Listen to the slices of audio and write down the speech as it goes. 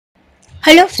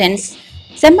Hello friends,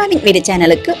 sembavin Veedu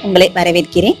சேனலுக்கு உங்களை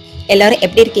வரவேற்கிறேன். எல்லாரும்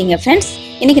எப்படி இருக்கீங்க friends?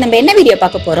 இன்னைக்கு நம்ம என்ன வீடியோ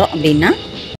பார்க்க போறோம் அப்படினா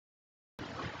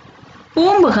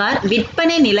பூம்புகார்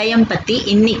விற்பனை நிலையம் பத்தி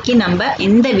இன்னைக்கு நம்ம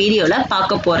இந்த வீடியோல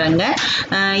பார்க்க போறோங்க.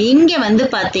 இங்க வந்து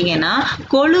பாத்தீங்கன்னா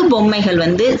கொலு பொம்மைகள்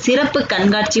வந்து சிறப்பு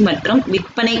கண்காட்சி மற்றும்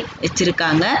விற்பனை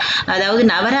வச்சிருக்காங்க. அதாவது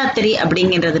நவராத்திரி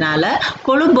அப்படிங்கிறதுனால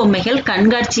கொலு பொம்மைகள்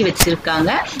கண்காட்சி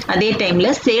வச்சிருக்காங்க. அதே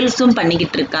டைம்ல சேல்ஸும்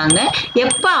பண்ணிக்கிட்டு இருக்காங்க.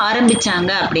 எப்ப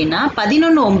ஆரம்பிச்சாங்க அப்படின்னா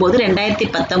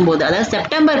 11/9/2019 அதாவது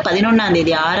செப்டம்பர் 11ஆம்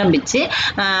தேதி ஆரம்பிச்சு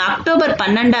அக்டோபர்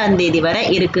 12ஆம் தேதி வரை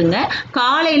இருக்குங்க.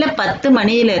 காலையில 10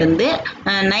 மணியில இருந்து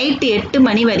நைட் 8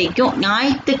 மணி வரைக்கும்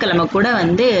ஞாயிற்றுக்கிழமை கூட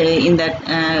வந்து இந்த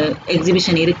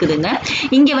எக்ஸிபிஷன் இருக்குதுங்க.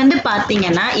 இங்க வந்து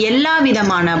பாத்தீங்கன்னா எல்லா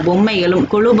விதமான பொம்மைகளும்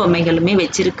கொலு பொம்மைகளுமே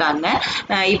வச்சிருக்காங்க.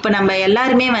 இப்போ நம்ம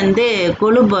எல்லாருமே வந்து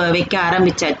கொலு வைக்க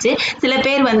ஆரம்பிச்சாச்சு. சில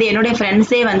பேர் வந்து என்னுடைய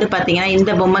ஃப்ரெண்ட்ஸே வந்து பாத்தீங்கன்னா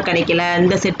இந்த பொம்மை கிடைக்கல,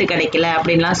 இந்த செட்டு கிடைக்கல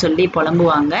அப்படின்லாம் சொல்லி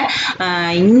புலம்புவாங்க.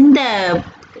 இந்த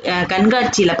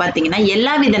கண்காட்சியில பாத்தீங்கன்னா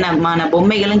எல்லா விதமான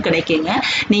பொம்மைகளும் கிடைக்குங்க.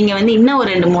 நீங்க வந்து இன்னும்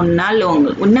ஒரு 2-3 நாள்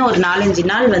இன்னும் ஒரு 4-5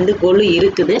 நாள் வந்து கொலு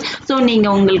இருக்குது. ஸோ நீங்க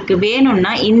உங்களுக்கு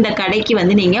வேணும்னா இந்த கடைக்கு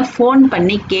வந்து நீங்க ஃபோன்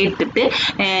பண்ணி கேட்டுட்டு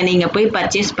நீங்க போய்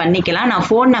பர்ச்சேஸ் பண்ணிக்கலாம். நான்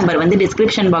ஃபோன் நம்பர் வந்து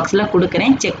டிஸ்கிரிப்ஷன் பாக்ஸ்ல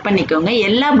கொடுக்குறேன், செக் பண்ணிக்கோங்க.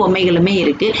 எல்லா பொம்மைகளுமே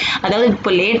இருக்கு. அதாவது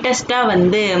இப்போ லேட்டஸ்டா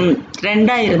வந்து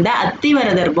ட்ரெண்டா இருந்த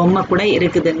அத்திவரதர் பொம்மை கூட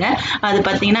இருக்குதுங்க. அது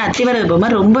பாத்தீங்கன்னா அத்திவரதர்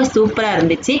பொம்மை ரொம்ப சூப்பரா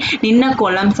இருந்துச்சு. நின்ன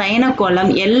கோலம், சயன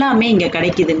கோலம் எல்லாமே இங்க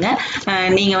கிடைக்குது.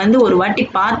 நீங்க வந்து ஒரு வாட்டி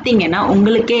பாத்தீங்கன்னா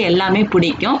உங்களுக்கே எல்லாமே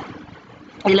பிடிக்கும்.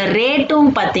 இதுல ரேட்டும்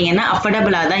பாத்தீங்கன்னா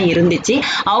அஃபோர்டபுளா தான் இருந்துச்சு.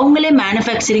 அவங்களே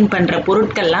மேனுஃபேக்சரிங் பண்ற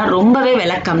பொருட்கள்லாம் ரொம்பவே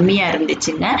விலை கம்மியா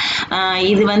இருந்துச்சுங்க.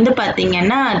 இது வந்து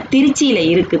பாத்தீங்கன்னா திருச்சியில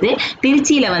இருக்குது.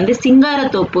 திருச்சியில வந்து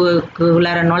சிங்காரத்தோப்புக்கு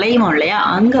உள்ளார நுழையும் இல்லையா,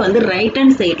 அங்க வந்து ரைட்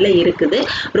ஹேண்ட் சைட்ல இருக்குது.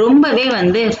 ரொம்பவே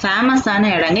வந்து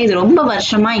ஃபேமஸான இடங்க. இது ரொம்ப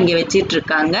வருஷமா இங்க வச்சிட்டு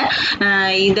இருக்காங்க.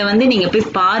 இதை வந்து நீங்க போய்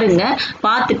பாருங்க.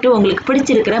 பார்த்துட்டு உங்களுக்கு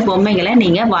பிடிச்சிருக்கிற பொம்மைகளை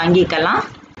நீங்க வாங்கிக்கலாம்.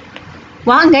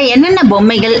 வாங்க என்னென்ன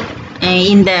பொம்மைகள்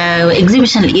இந்த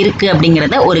எக்ஸிபிஷன் இருக்கு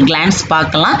அப்படிங்கிறத ஒரு கிளான்ஸ்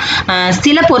பார்க்கலாம்.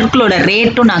 சில பொருட்களோட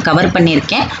ரேட்டும் நான் கவர்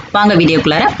பண்ணியிருக்கேன். வாங்க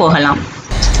வீடியோக்குள்ளார போகலாம்.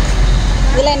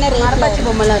 இதில் என்ன ரேட்? மரப்பாச்சி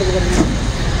பொம்மைலாம் இருக்குது.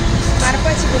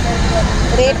 மரப்பாச்சி பொம்மை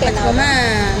ரேட் என்ன?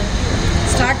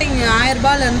 ஸ்டார்டிங் 1000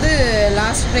 ரூபாயிலேருந்து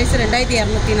லாஸ்ட் ப்ரைஸ்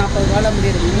 2240 ரூபாயில்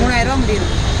முடியுது. 3000 ரூபா முடியுது.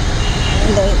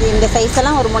 இந்த சைஸ்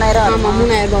எல்லாம் ஒரு 3000. ஆமாம்,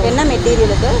 3000 ரூபா. என்ன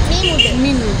மெட்டீரியலுக்கு?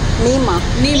 மீன். நீமா?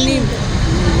 நீம்.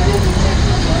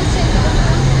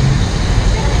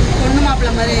 பொண்ணு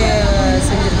மாப்பிள்ள மாதிரி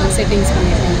செஞ்சுருக்கோம், செட்டிங்ஸ்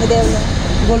பண்ணியிருக்கோம். இது எவ்வளோ?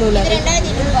 கொலுவில்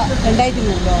 2200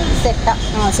 ரூபா செட்டா?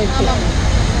 செட்டு.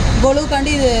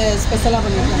 கொலுக்காண்டி இது ஸ்பெஷலாக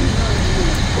பண்ணியிருக்கோம்.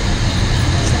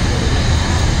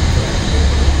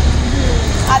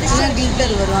 அது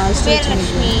கிளிட்டர் வரும்.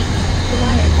 ஸ்ரீலக்ஷ்மி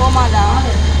கோமாதா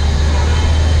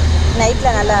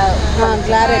நைட்டில் நல்லா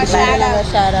கிளார் அடிச்சு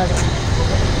ஷேர் ஆகும்.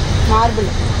 மார்பிள்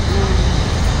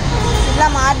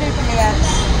இதெல்லாம் மார்பிள் பிள்ளையார்.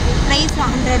 ப்ரைஸ்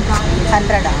 100 தான்.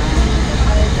 100ஆ?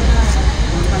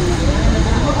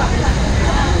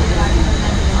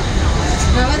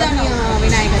 நவதானிய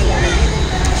விநாயகர்.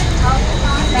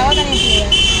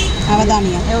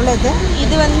 நவதானியம் எவ்வளோ இது?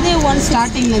 இது வந்து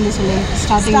ஸ்டார்டிங்லேருந்து சொல்லு.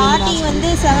 ஸ்டார்டிங் வந்து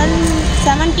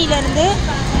 70லேருந்து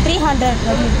 300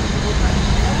 வரும்.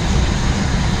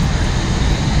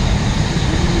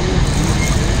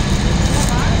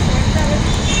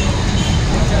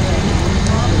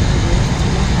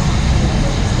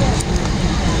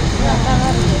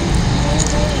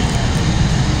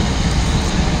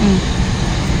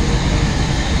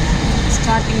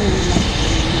 ஸ்டார்டிங்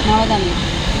நவதானியம்.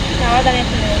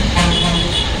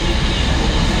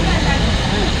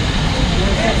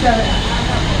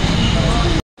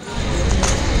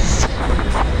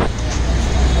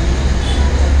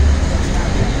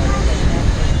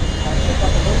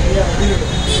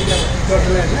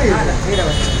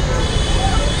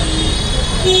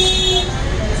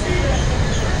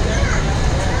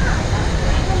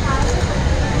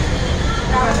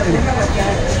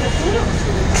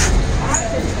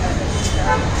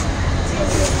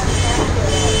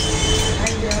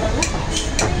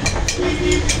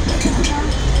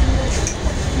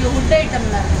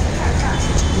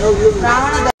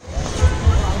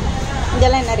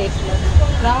 இதெல்லாம் என்ன ரேட்?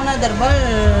 ராவண தர்பால்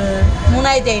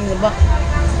 3500 ரூபா.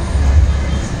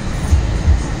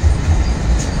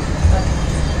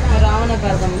 ராவண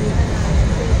கார்கம்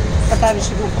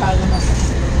பட்டாபிஷேகம் கார்கம் அது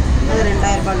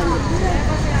 2000 ரூபாய்.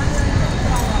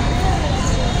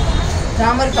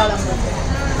 ராமர் காலம்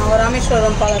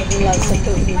ராமேஸ்வரம் பாலம் இருக்குங்களா, அது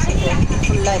செட்டு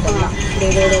ஃபுல்லாக இதெல்லாம்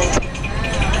இதோட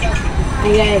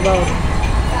 5000 ரூபா வரும்.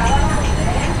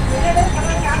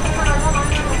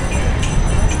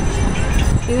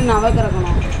 இது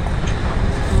நவகிரகணம்.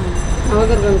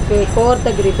 நவகர்கள் இருக்குது.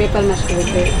 கோவர்த்தகிரி பேப்பர் மேஸ்ட்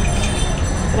இருக்குது,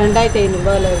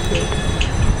 2500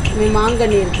 இருக்குது.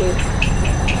 மாங்கனி இருக்குது,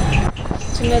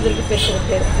 சின்னது இருக்குது, பெருசு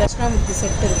இருக்குது. தட்சிணாமூர்த்தி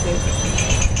செட்டு இருக்குது.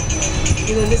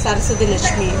 இது வந்து சரஸ்வதி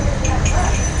லட்சுமி,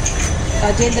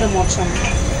 கஜேந்திர மோட்சம்,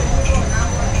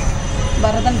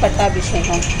 பரதன்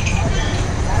பட்டாபிஷேகம்.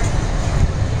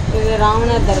 இது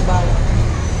ராவணர் தர்பார்.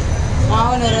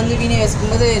 ராவணர் வந்து வீணை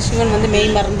வசிக்கும்போது சிவன் வந்து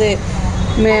மெய் மறந்து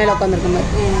மேலே உட்காந்துருக்க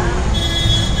மாதிரி.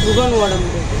 குகன் ஓடம்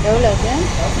இருக்குது. எவ்வளோ இருக்குது?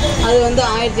 அது வந்து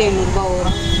 1500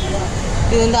 வரும்.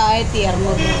 இது வந்து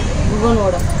 1200. குகன்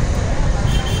ஓடம்.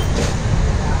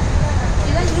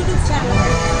 YouTube channel.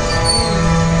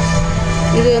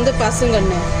 இது வந்து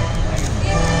பசுங்கண்ணு.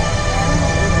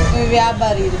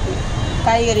 வியாபாரி இருக்குது.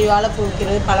 காய்கறி வாழைப்பூ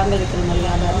விற்கிறது, பழங்கள் விற்கிற மாதிரி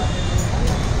வியாபாரம்.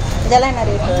 இதெல்லாம் என்ன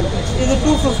ரேட் வருது? இது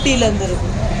 250லேருந்து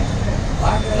இருக்குது.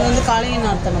 இது வந்து காளிய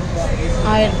நார்த்தனம்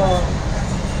 1000 வரும்.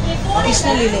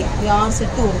 கிருஷ்ணலீலை இது 6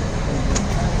 செட்டு வரும்.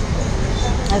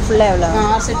 அது ஃபுல்லாக எவ்வளோ?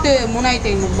 6 செட்டு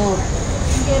 3500 வரும்.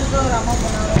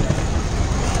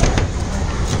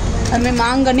 அதுமாதிரி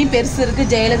மாங்கனி பெருசு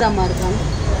இருக்குது, ஜெயலலிதாம்மா இருக்காங்க.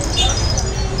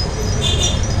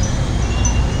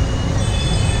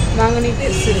 மாங்கனி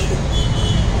பெருசு இருக்குது.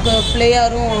 இப்போ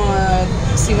பிள்ளையாரும்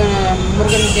சிவன்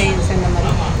முருகன் ஜெயந்தி அந்த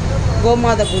மாதிரி.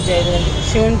 கோமாத பூஜை இது வந்து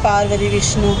சிவன் பார்வதி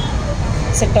விஷ்ணு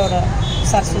செட்டோட,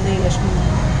 சரஸ்வதி லட்சுமி.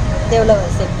 இது எவ்வளோ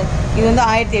செட்டு? இது வந்து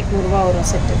 1800 வரும்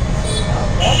செட்டு.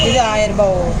 இது 1000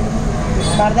 வரும்.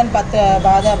 பரதன் 10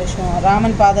 பாத அபிஷேகம்,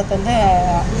 ராமன் பாதத்தை வந்து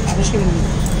அபிஷேகம்.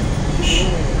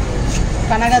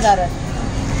 கனகதாரர்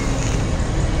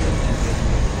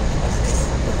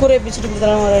கூரை பிச்சுட்டு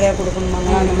கொடுத்தாலும் ஒரு இடையாக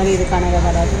கொடுக்கணுமாங்க, அந்த மாதிரி. இது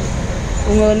கனகதாரர்.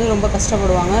 இவங்க வந்து ரொம்ப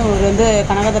கஷ்டப்படுவாங்க. இவர் வந்து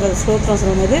கனகதாரர் ஸ்தோத்திரம்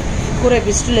சொல்லும்போது கூரை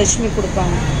பிச்சுட்டு லட்சுமி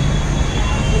கொடுப்பாங்க.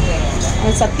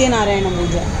 சத்யநாராயண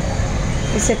பூஜை.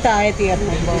 இது செட்டு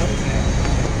 1200 வரும்.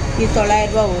 இது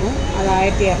 900 வரும். அது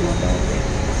 1200 வரும்.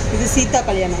 இது சீதா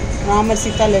கல்யாணம், ராமர்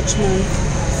சீதா லட்சுமணன்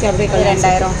அப்படியே கல்யாணம்.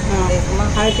 2000.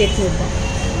 1800.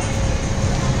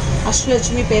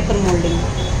 Ashtalakshmi paper moulding.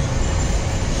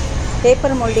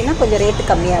 பேப்பர் மோல்டிங்னா கொஞ்சம் ரேட்டு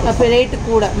கம்மியாக இருக்கும். அப்போ ரேட்டு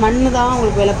கூட, மண் தான்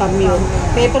உங்களுக்கு விலை கம்மி வரும்.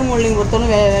 பேப்பர் மோல்டிங்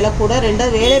பொறுத்தவரை விலை கூட.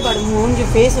 ரெண்டாவது வேலைப்பாடு, மூஞ்சி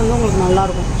ஃபேஸ் வந்து உங்களுக்கு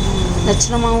நல்லாயிருக்கும்,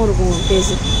 லட்சணமாகவும் இருக்கும் உங்களுக்கு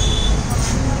ஃபேஸு.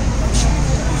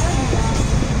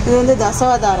 இது வந்து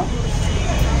தசாவதாரம்.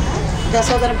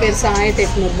 தசாவதாரம் பெருசு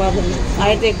 1800 வந்து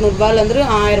 1800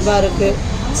 1000 இருக்குது.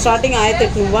 ஸ்டார்டிங்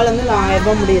 1800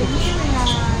 1000 முடியுது.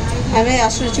 அதுமாதிரி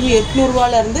அஷ்டலட்சுமி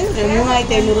 800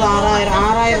 3500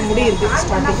 6000 முடி இருக்குது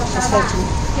ஸ்டார்டிங் அஷ்டலட்சுமி.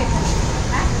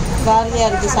 பாரதியா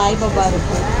இருக்குது, சாய்பாபா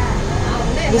இருக்குது.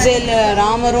 குசேலில்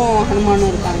ராமரும்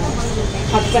ஹனுமானும் இருக்காங்க,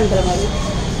 ஹக் பண்ணுற மாதிரி.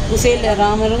 குசேலில்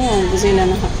ராமரும்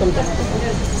குசேலன்னு ஹக் பண்ணுற மாதிரி.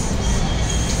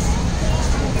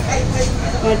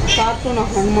 கார்ட்டூன்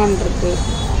ஹனுமான் இருக்குது.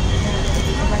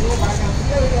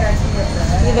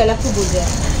 இது விளக்கு பூஜை.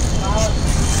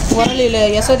 உரலில்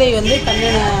யசோதை வந்து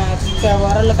கண்ணனை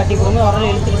உரலில் கட்டி போகும்போது உரல்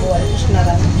இழுத்துட்டு போவார்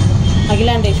கிருஷ்ணராஜ்.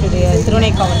 அகிலாண்டேஸ்வரி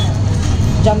திருவனைக்காவல்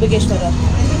ஜம்புகேஸ்வரர்.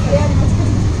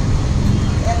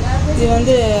 இது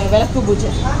வந்து விளக்கு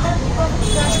பூஜை.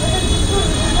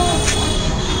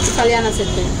 கல்யாண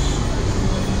செட்டு.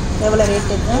 எவ்வளோ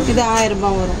ரேட்டு? இது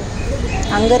 1000 வரும்.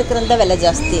 அங்கே இருக்கிறது விலை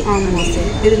ஜாஸ்தி. ஆமாம் சார்.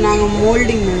 இது நாங்கள்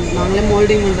மோல்டிங் பண்ணுறோம். நாங்களே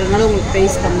மோல்டிங் பண்ணுறதுனால உங்களுக்கு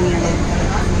ப்ரைஸ் கம்மியாக.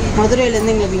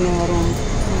 மதுரையிலேருந்து எங்களுக்கு இங்கே வரும்.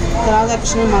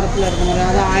 ராதாகிருஷ்ணன் மரத்தில் இருக்கிற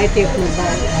அது 1800.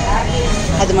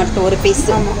 அது மட்டும் ஒரு பீஸ்.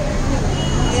 ஆமாம்,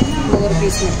 ஒரு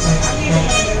பீஸ் மட்டும்.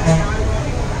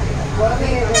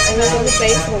 எங்களுக்கு வந்து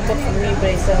ப்ரைஸ் ரொம்ப கம்மி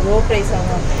ப்ரைஸாக, லோ ப்ரைஸாக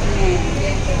தான்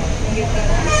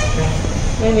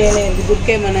வேலை இருக்குது.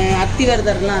 துர்க்கைமனை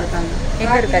அத்திவரதர்லாம் இருக்காங்க.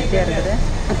 எங்கே இருக்குது அத்திவரதர்?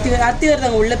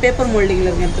 அத்திவரதங்க உள்ள பேப்பர் மோல்டிங்கில்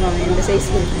இருக்கு. எடுத்துருவாங்க இந்த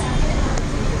சைஸ்க்கு இருக்கு.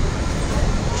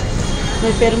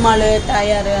 பெருமாள்,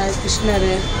 தாயார், கிருஷ்ணர்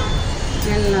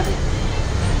எல்லாம்.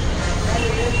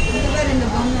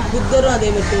 புத்தரும் அதே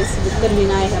மாதிரி பேசு. புத்தர்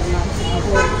விநாயகர்லாம்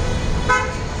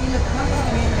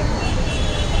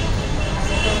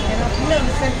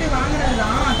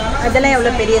அதெல்லாம்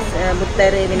எவ்வளோ பெரிய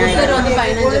புத்தர் விநாயகர் வந்து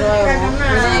 15 ரூபா வரும்.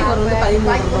 விநாயகர் வந்து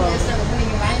 13 ரூபா வரும்.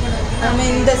 அதுமாதிரி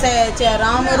இந்த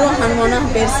ராமரும் ஹனுமானும்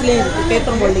பெருசுலேயும் இருக்குது.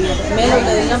 பேப்பர் மோல்டிங் மேலே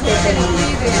உள்ளதெல்லாம் paper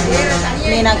moulding.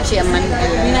 Meenakshi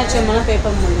அம்மன்லாம்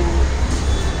paper moulding.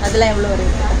 அதெல்லாம் எவ்வளோ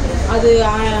வரும்? அது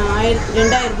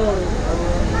 2000 வரும்.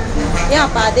 ஏன்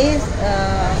அப்போ அதே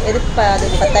எதுக்கு அது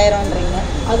 10,000ன்றீங்க?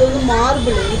 அது வந்து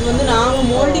மார்பிள். இது வந்து நாங்கள்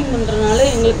மோல்டிங் பண்ணுறதுனால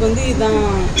எங்களுக்கு வந்து இதுதான்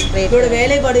இதோட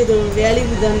வேலைப்பாடு, இதோட வேல்யூ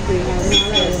இதுதான் தெரியும்.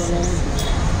 அதனால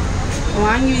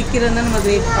வாங்கி விற்கிறது தான் நம்ம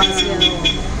ரேட் காஸ்ட்லியாக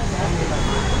இருக்கும்.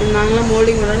 நாங்களாம்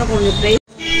மோல்டிங் பண்ணுறோன்னா கொஞ்சம் ப்ரைஸ்.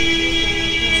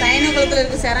 சைன குளத்தில்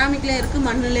இருக்குது, செராமிக்லேயும் இருக்குது,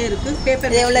 மண்ணில் இருக்குது.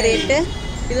 பேப்பர் எவ்வளோ ரேட்டு?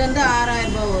 இது வந்து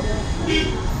 6000 வரும்.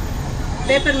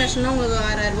 பேப்பர் மெஷின்னா உங்களுக்கு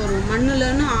 6000 வரும்.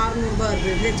 மண்ணுலன்னு 600 ரூபாய்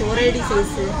இருக்குது. இது ஒரேடி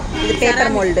சைஸு. இது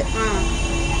பேப்பர் மோல்டு.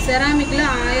 செராமிக்கில்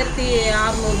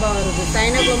 1600 ரூபாய் வருது.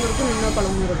 சைனா குழம்பு இருக்குது, நின்ன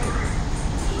குழம்பு இருக்குது.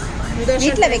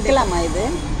 வீட்டில் வைக்கலாமா? இது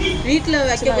வீட்டில்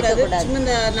வைக்கக்கூடாது. சும்மா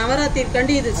இந்த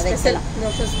நவராத்திரிக்காண்டி இது ஸ்பெஷல். இந்த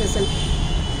வருஷம் ஸ்பெஷல்.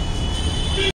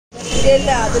 இதே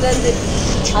இல்லை, அதுலேருந்து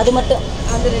அது மட்டும்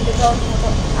அது 2 கவுண்ட்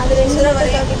மட்டும். அது 2 ரூபா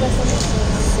வரைக்கும்.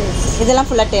 இதெல்லாம்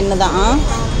ஃபுல்லாக 10 தான்.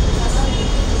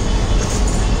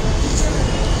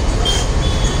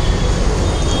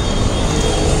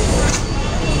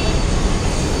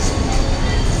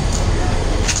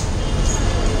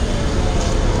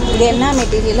 இது என்ன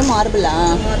material? மார்பிளா?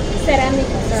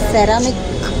 Ceramic. Ceramic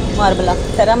மார்பிளா?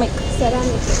 Ceramic.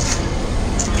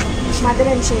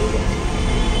 Madurai shade.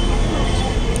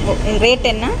 Rate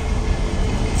என்ன?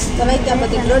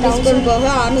 958 ரூபா. டிஸ்கவுண்ட் போக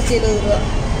 670 ரூபா.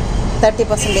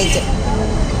 30%.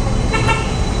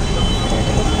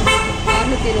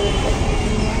 620 ரூபா.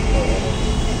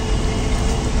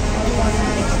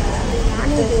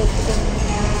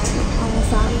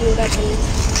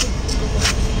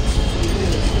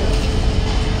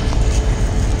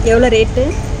 எவ்வளோ ரேட்டு?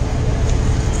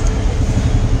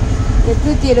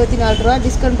 874 ரூபா.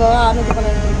 டிஸ்கவுண்ட் போக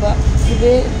 612 ரூபா.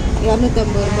 இது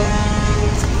 250 ரூபா.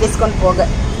 டிஸ்கவுண்ட் போக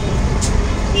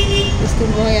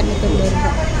 250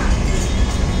 ரூபா.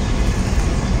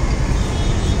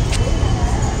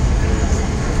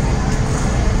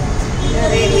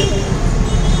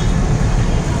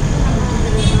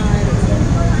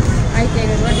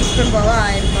 ₹1500 டிஸ்கவுண்ட் போக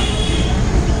 1000 ரூபா.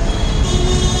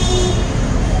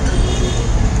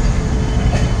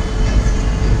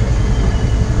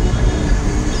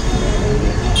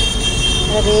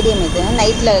 ரேடியம். இது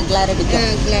நைட்டில் கிளார் அடிக்கும்.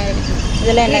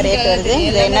 இதெல்லாம் என்ன ரேட் வருது?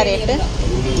 இது என்ன ரேட்டு?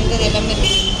 இது எல்லாமே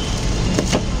ரேடியம்.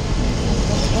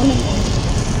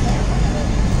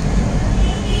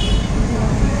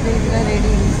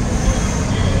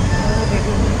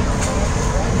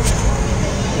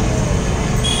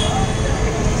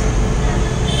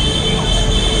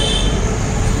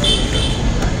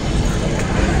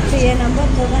 என்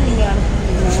நம்பர் போக நீங்கள்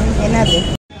அனுப்புவீங்க. என்னது?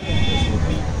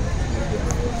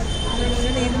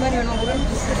 இது மாதிரி வேணும்.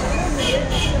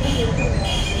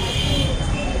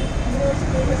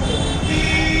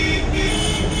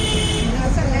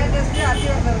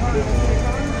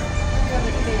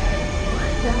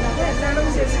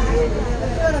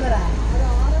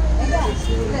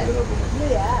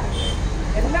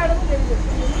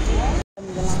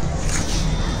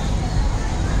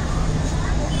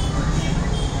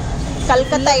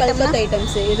 கல்கத்தா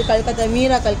ஐட்டம்ஸ். இது கல்கத்தா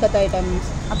மீரா கல்கத்தா ஐட்டம்ஸ்.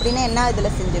 அப்படின்னா என்ன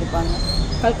இதில் செஞ்சுருப்பாங்க?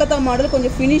 கல்கத்தா மாடல்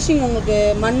கொஞ்சம் ஃபினிஷிங் உங்களுக்கு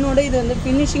மண்ணோட இது வந்து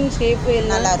ஃபினிஷிங் ஷேப்பு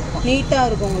நல்லா இருக்கும், நீட்டாக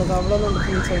இருக்கும் உங்களுக்கு. அவ்வளோதான்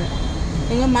டிஃப்ரென்ஸ் வரும்.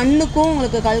 எங்கள் மண்ணுக்கும்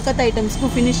உங்களுக்கு கல்கத்தா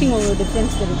ஐட்டம்ஸ்க்கும் ஃபினிஷிங் உங்களுக்கு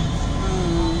டிஃப்ரென்ஸ் தெரியும்.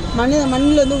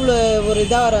 மண்ணில் வந்து இவ்வளோ ஒரு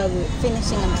இதாக வராது.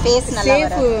 ஃபினிஷிங் ஃபேஸ் நல்லா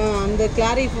ஷேப்பு அந்த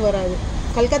கிளாரிஃப் வராது.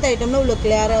 கல்கத்தா ஐட்டமில் இவ்வளோ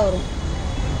கிளியராக வரும்.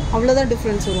 அவ்வளோதான்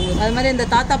டிஃப்ரென்ஸ் வரும் உங்களுக்கு. அது மாதிரி இந்த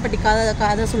தாத்தாப்பட்டி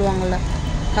கதை சொல்லுவாங்கள்ல,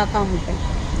 காக்கா முட்டை,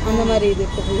 அந்த மாதிரி இது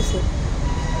இப்போ புதுசு.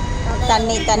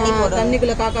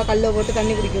 தண்ணிக்குள்ளே காக்கா கல்லை போட்டு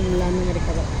தண்ணி குடிக்கணும்ல, அந்த மாதிரி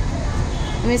கதை.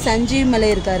 அதுமாதிரி சஞ்சீவ் மலை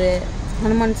இருக்கார்,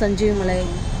 ஹனுமான் சஞ்சீவ் மலை.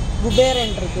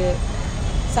 குபேரன் இருக்குது.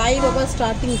 சாய்பாபா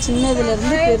ஸ்டார்டிங்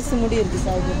சின்னதுலேருந்து பெருசு முடி இருக்குது.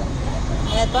 சாய்பாபா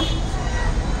ஏப்பா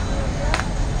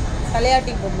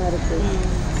தலையாட்டி பொம்மை இருக்குது.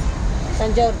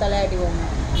 தஞ்சாவூர் தலையாட்டி பொம்மை.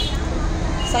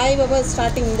 சாய்பாபா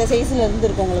ஸ்டார்டிங் இந்த சைஸில் இருந்து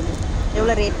இருக்கும் உங்களுக்கு.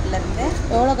 எவ்வளோ ரேட்லேருந்து?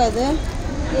 எவ்வளோக்கா இது?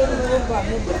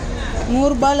 100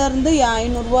 ரூபாயிலேருந்து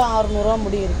 500 600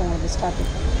 முடி இருக்கும் உங்களுக்கு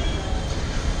ஸ்டார்டிங்.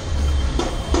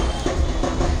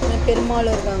 பெருமாள்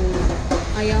இருக்காங்க,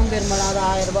 ஐயாம் பெருமாள். அது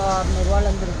 1000 ரூபா 600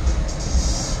 ரூபாயிலேருந்து இருக்குது.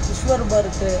 விஸ்வரூபா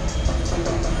இருக்குது.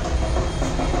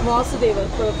 வாசுதேவர்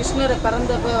இப்போ கிருஷ்ணரை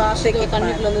பிறந்தப்போ ஆசைக்கு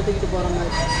தண்ணிக்குள்ள வந்து தூக்கிட்டு போகிற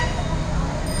மாதிரி.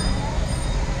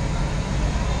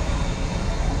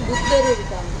 புத்தர்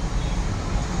இருக்காங்க.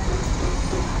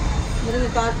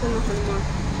 Cartoon Hanuman,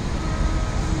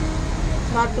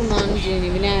 cartoon ஆஞ்சு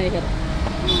Vinayagar.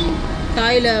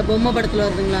 தாயில் பொம்மை படத்தில்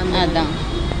வருதுங்களா, அதுதான்.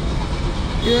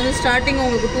 இது வந்து ஸ்டார்டிங்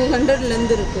உங்களுக்கு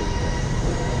 200லேருந்து இருக்குது.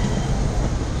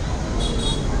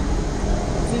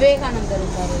 விவேகானந்தர்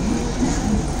இருக்காரு.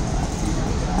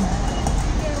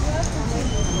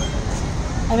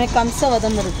 அதுமாதிரி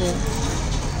கம்சவதம் இருக்குது.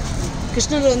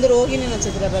 கிருஷ்ணர் வந்து ரோஹிணி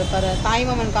நட்சத்திரம் பிறப்பார்.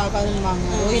 தாய்மாமன் காக்காதுன்னுவாங்க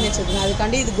ரோஹிணி நட்சத்திரம்.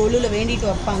 அதுக்காண்டி இது கொலுவில் வேண்டிட்டு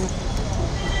வைப்பாங்க.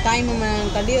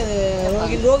 தாய்மாமன்காண்டி அது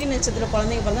ரோஹிணி நட்சத்திரம்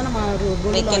குழந்தைங்க பிறந்தா நம்ம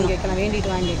கொலு வாங்கி வைக்கலாம், வேண்டிட்டு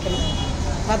வாங்கி வைக்கணும்.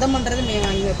 வதம் பண்ணுறது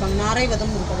வாங்கி வைப்பாங்க. நாரை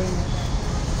வதம் இருக்காது.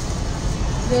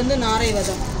 இது வந்து நாரை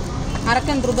வதம்.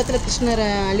 அரக்கன் ரூபத்தில் கிருஷ்ணரை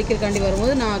அழிக்கிறக்காண்டி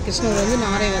வரும்போது கிருஷ்ணர் வந்து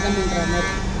நாரை வதம் பண்ணுற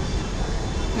மாதிரி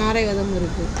நாரை வதம்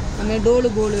இருக்குது. அதுமாதிரி டோலு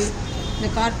கோலு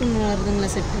இந்த கார்ட்டூன் வருதுங்களா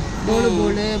செட்டு போலு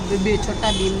போலு பிபி சொட்டா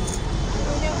பீம்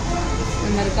இந்த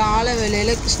மாதிரி இருக்குது. ஆல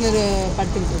வேலையில் கிருஷ்ணர்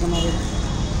படுத்துக்கிட்டு இருக்க மாதிரி தான்.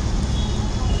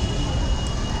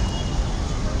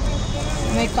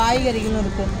 இந்த மாதிரி காய்கறிகளும்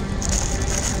இருக்குது.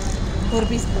 ஒரு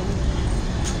பீஸ் போகும்,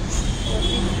 ஒரு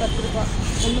பீஸ் 10 ரூபா,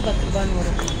 ஒன்று 10 ரூபான்னு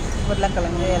வரும்.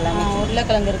 உருளைக்கிழங்கு எல்லாமே.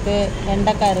 உருளைக்கிழங்கு இருக்குது,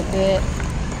 வெண்டைக்காய் இருக்குது,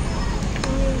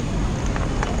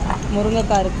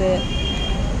 முருங்கைக்காய் இருக்குது,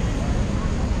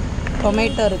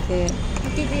 டொமேட்டோ இருக்குது,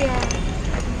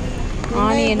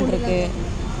 ஆனியன் இருக்குது.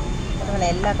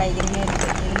 எல்லா காய்கறியுமே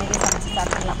இருக்குது. இனிமேல் சமைச்சு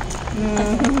சாப்பிடலாம்.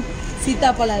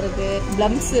 சீத்தாப்பழம் இருக்குது,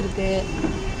 ப்ளம்ஸ் இருக்குது,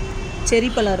 செரி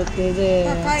பழம் இருக்குது, இது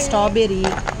ஸ்ட்ராபெரி,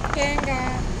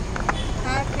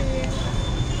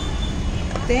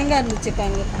 தேங்காய்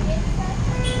இருந்துச்சுக்காங்க.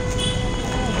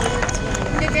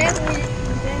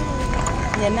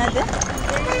 என்னது?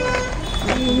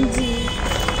 இஞ்சி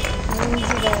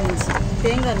தான் இருந்துச்சு.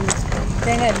 தேங்காய் இருந்துச்சு.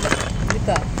 தேங்காய் இல்லை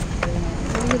இருக்கா?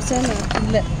 முடிஞ்சிருச்சாங்க?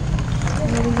 இல்லை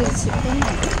முடிஞ்சிருச்சு.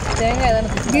 தேங்காய் தானே.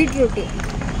 பீட்ரூட்டு,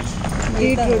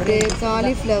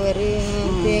 காலிஃப்ளவரு,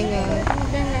 தேங்காய்,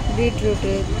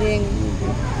 பீட்ரூட்டு,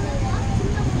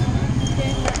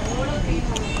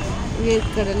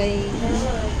 வேர்க்கடலை,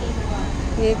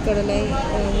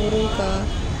 முருங்கைக்காய்.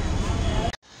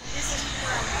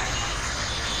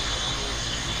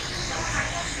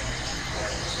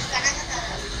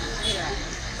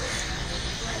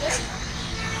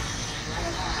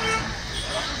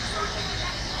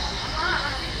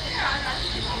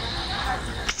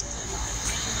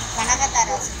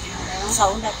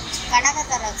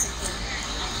 கனகத்தாராக்ஸ் இருக்குது.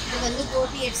 இது வந்து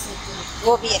கோபியர்ஸ் இருக்குது.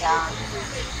 கோபியரா?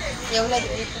 எவ்வளோ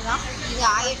ரேட்டுலாம்? இது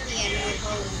 1200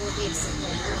 ரூபா ஒரு கோபியர்ஸ்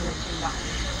இருக்குது.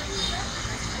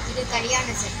 இது கல்யாண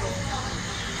செட்டு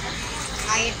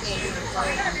 1500 ரூபா.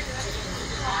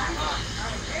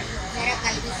 வேற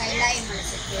இது கைலாய மலை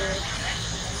செட்டு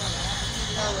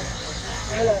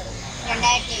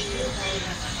 2500 ரூபா.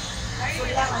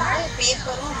 ஃபுல்லாக வந்து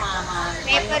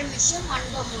பேப்பர் மிஷும்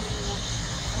மண்பமும்.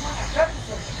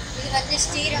 இது வந்து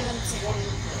ஸ்ரீரங்கம் செட்டு.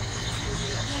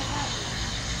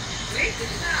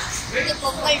 இது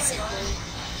பொங்கல் செட்டு.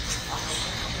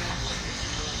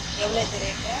 எவ்வளோ இது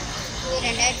ரேட்டு? இது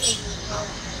 2500 ரூபா.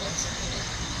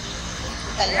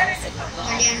 கல்யாண செட்டு.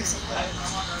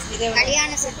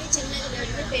 கல்யாண செட்டு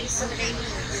சின்னதுலேருந்து பெருசு வரையும்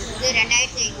இருக்குது. இது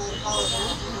 2500 ரூபா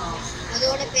வரும்.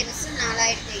 அதோட பெருசு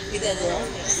 4500. இது அது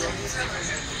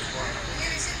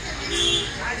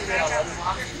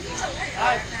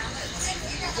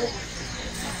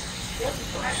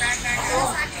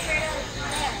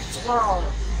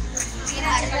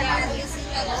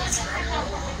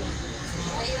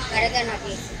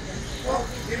பரதநாட்டியம்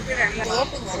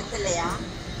ரேட்டு வருது இல்லையா?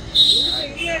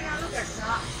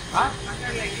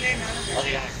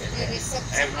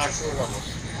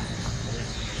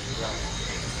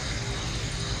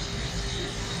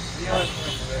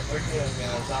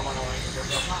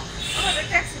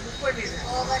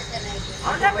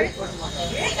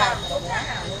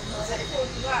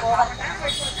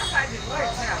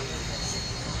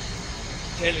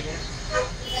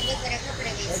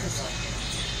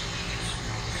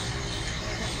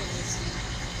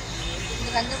 இது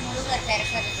வந்து முருகர்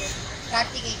திறக்கிறது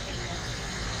கார்த்திகை.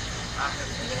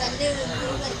 இது வந்து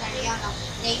முருகர் கல்யாணம்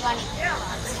தெய்வானி.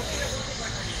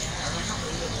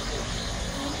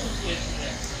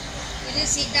 இது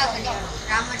சீதா கல்யாணம்,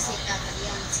 ராமர் சீதா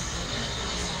கல்யாணம்.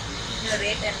 இது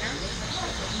ரேட் என்ன?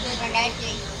 இது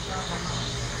 2500 ரூபா.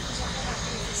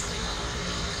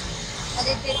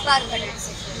 அது திருப்பார்கடல்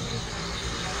செட்டு.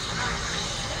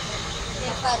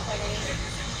 திருப்பார்கடல்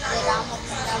இது ராமர்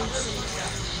பட்டாபிஷி.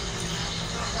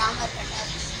 ராமர்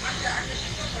பட்டாபிஷி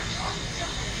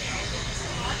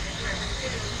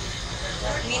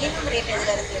மினிமம் ரேட்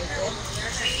எதில் இருக்குது?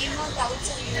 மினிமம்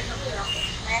 1000.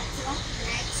 மேக்ஸிமம்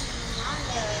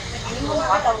மினிமம்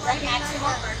 1000,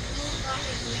 மேக்ஸிமம் 100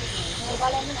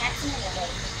 ரூபாயிலேருந்து மேக்ஸிமம் எவ்வளோ?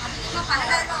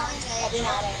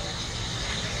 16,000.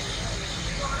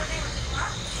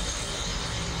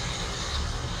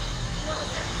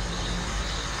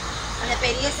 அந்த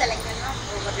பெரிய சிலைங்கள்லாம்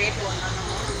ஒரு ரேட்டு ஒன்று.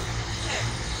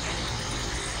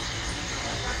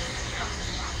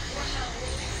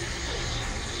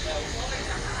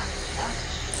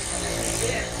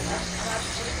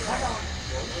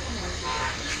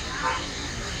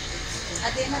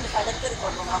 அது என்ன அந்த படத்து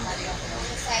இருக்கும் மாதிரி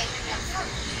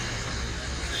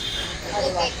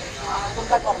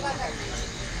கும்பகர்ணம்.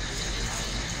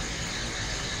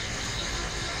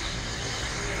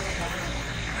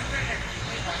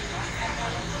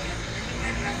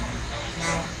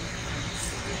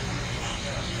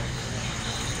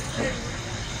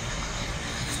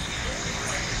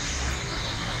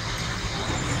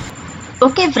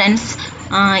 ஓகே ஃப்ரெண்ட்ஸ்,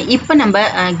 இப்போ நம்ம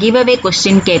கிவ்அவே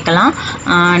கொஸ்டின் கேட்கலாம்.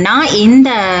 நான் இந்த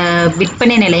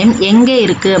விற்பனை நிலையம் எங்கே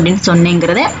இருக்குது அப்படின்னு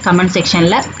சொன்னேங்கிறத கமெண்ட்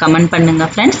செக்ஷனில் கமெண்ட்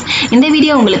பண்ணுங்கள் ஃப்ரெண்ட்ஸ். இந்த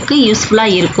வீடியோ உங்களுக்கு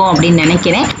யூஸ்ஃபுல்லாக இருக்கும் அப்படின்னு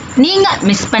நினைக்கிறேன். நீங்கள்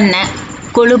மிஸ் பண்ண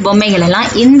கொலு பொம்மைகள்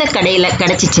எல்லாம் இந்த கடையில்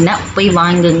கிடச்சிச்சின்னா போய்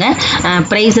வாங்குங்க.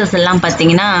 ப்ரைஸஸ் எல்லாம்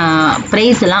பார்த்தீங்கன்னா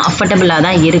ப்ரைஸ் எல்லாம் அஃபோர்டபுளாக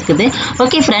தான் இருக்குது.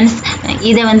 ஓகே ஃப்ரெண்ட்ஸ்,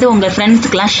 இதை வந்து உங்கள்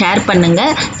ஃப்ரெண்ட்ஸுக்கெலாம் ஷேர்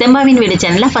பண்ணுங்கள். செம்பாவின் வீடு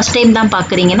சேனலை ஃபஸ்ட் டைம் தான்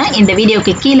பார்க்குறீங்கன்னா இந்த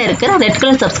வீடியோக்கு கீழே இருக்கிற ரெட்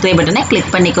கலர் சப்ஸ்கிரைப் பட்டனை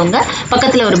கிளிக் பண்ணிக்கோங்க.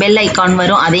 பக்கத்தில் ஒரு பெல் ஐக்கான்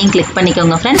வரும், அதையும் கிளிக்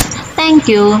பண்ணிக்கோங்க ஃப்ரெண்ட்ஸ்.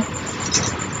 தேங்க்யூ.